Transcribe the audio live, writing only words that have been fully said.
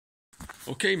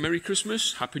Okay, Merry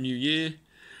Christmas, Happy New Year.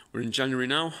 We're in January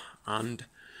now, and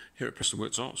here at Preston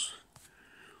Worktops,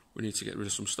 we need to get rid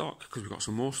of some stock because we've got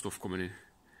some more stuff coming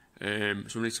in.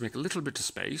 So we need to make a little bit of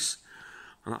space,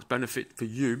 and that's benefit for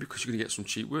you because you're going to get some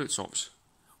cheap worktops.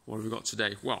 What have we got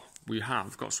today? Well, we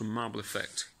have got some marble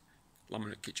effect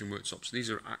laminate kitchen worktops. These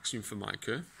are axiom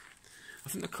formica. I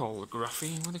think they're called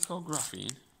graphene. What are they called?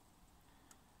 Graphene?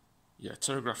 Yeah,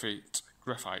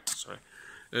 graphite, sorry.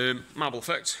 Marble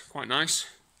effect, quite nice.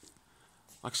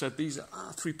 Like I said, these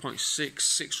are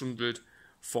 3.6,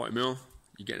 640mm.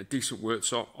 You get a decent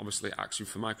worktop. Obviously, Axiom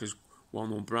Formica's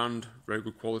well-known brand, very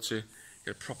good quality. You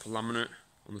get a proper laminate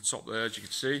on the top there, as you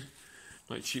can see.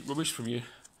 Not cheap rubbish from your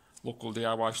local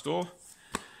DIY store.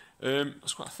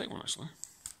 That's quite a thick one, actually.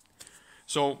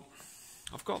 So,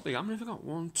 I've got how many have I got?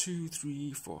 1, 2,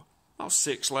 3, 4. About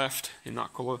 6 left in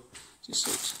that colour. Is it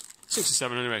 6? 6 or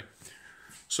 7 anyway.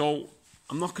 So,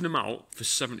 I'm knocking them out for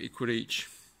 70 quid each.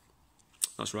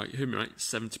 That's right, you heard me right,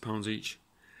 £70 each.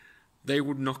 They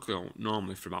would knock out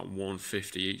normally for about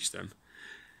 150 each then,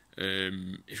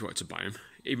 if you wanted to buy them.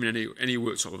 Even any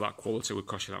worktop of that quality would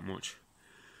cost you that much.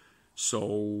 So,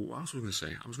 what else was I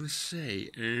going to say?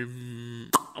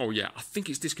 Oh yeah, I think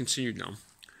it's discontinued now.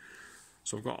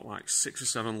 So I've got like 6 or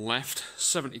 7 left,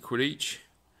 70 quid each.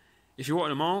 If you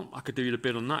wanted them all, I could do you a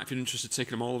bid on that if you're interested in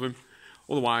taking them all of them.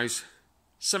 Otherwise,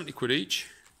 70 quid each.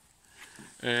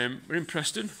 We're in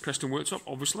Preston Worktop,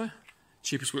 obviously.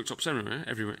 Cheapest worktops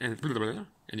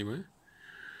anywhere.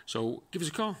 So give us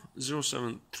a call,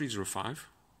 07305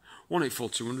 184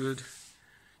 200.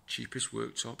 Cheapest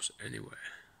worktops anywhere.